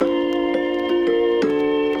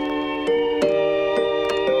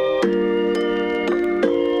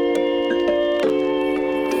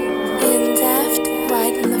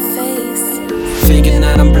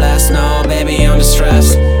blessed, no, baby, I'm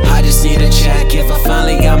distressed. I just need a check if I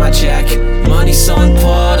finally got my check. Money's so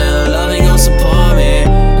important, loving gon' support me,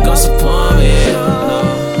 gon' support me, no.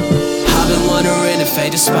 I've been wondering if they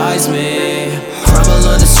despise me. Crumble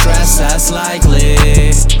under stress, that's likely.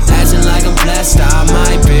 Acting like I'm blessed, I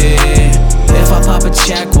might be. If I pop a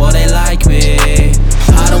check, will they like me?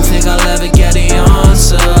 I don't think I'll ever get the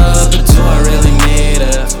answer, but do I really need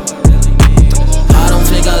it? I don't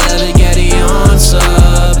think I'll ever get the answer,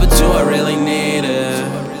 but do I really need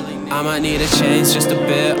it? I might need a change just a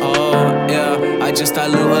bit, oh yeah. I just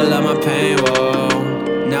dilute all of my pain,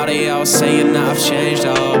 whoa. Now they all saying that I've changed,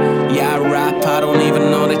 oh. Yeah, I rap, I don't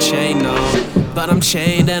even know the chain, no. But I'm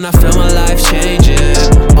chained and I feel my life changing.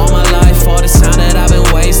 All my life, all the time that I've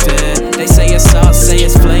been wasting. They say it's salt, say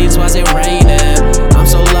it's flames, why's it raining? I'm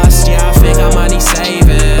so lost, yeah, I think I might need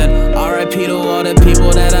saving. R.I.P. to all the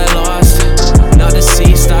people that I lost. Not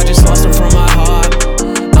deceased, I just lost them from my heart.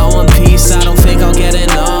 I want peace, I don't think I'll get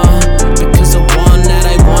enough. Because the one that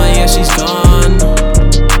I want, yeah, she's gone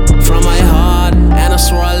from my heart, and I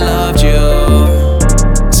swore I loved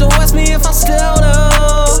you. So ask me if I still do.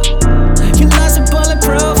 You lost a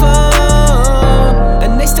bulletproof, oh,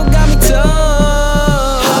 and they still got me too.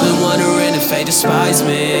 I've been wondering if they despise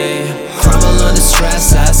me. Crumble under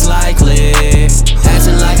stress, that's likely.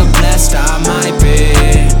 Acting like I'm blessed, I might be.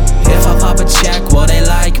 If I pop a check, will they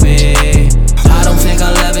like me? I don't think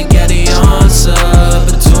I'll ever get the answer,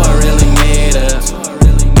 but do I really need it?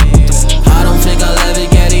 I don't think I'll ever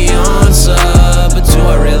get the answer, but do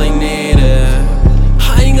I really need it?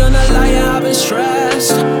 I ain't gonna lie, yeah, I've been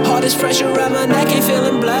stressed. All this pressure around my neck, ain't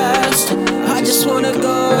feeling blessed. I just wanna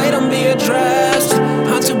go away, don't be addressed.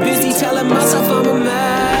 I'm too busy telling myself I'm a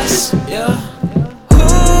mess, yeah.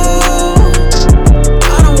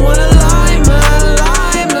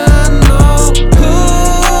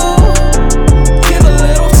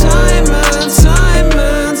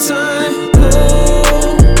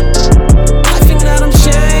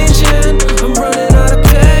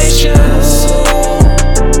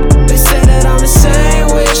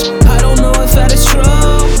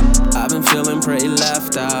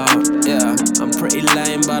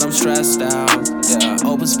 But I'm stressed out, yeah.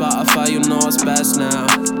 Open Spotify, you know it's best now.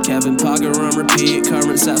 Kevin Parker on repeat,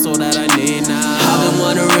 current that's all that I need now. I've been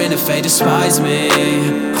wondering if they despise me.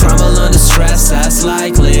 Crumble under stress, that's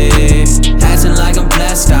likely. Acting like I'm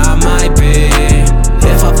blessed, I might be.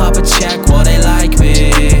 If I pop a check, will they like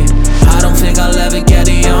me? I don't think I'll ever get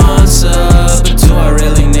the answer, but do I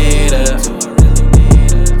really need it?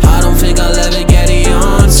 I don't think I'll ever get the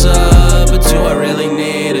answer, but do I really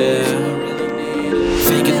need it?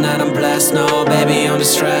 Thinking that I'm blessed, no, baby, I'm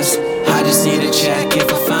distressed. I just need a check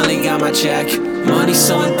if I finally got my check. Money's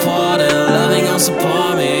so important, loving gon'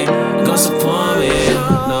 support me, gon' support me.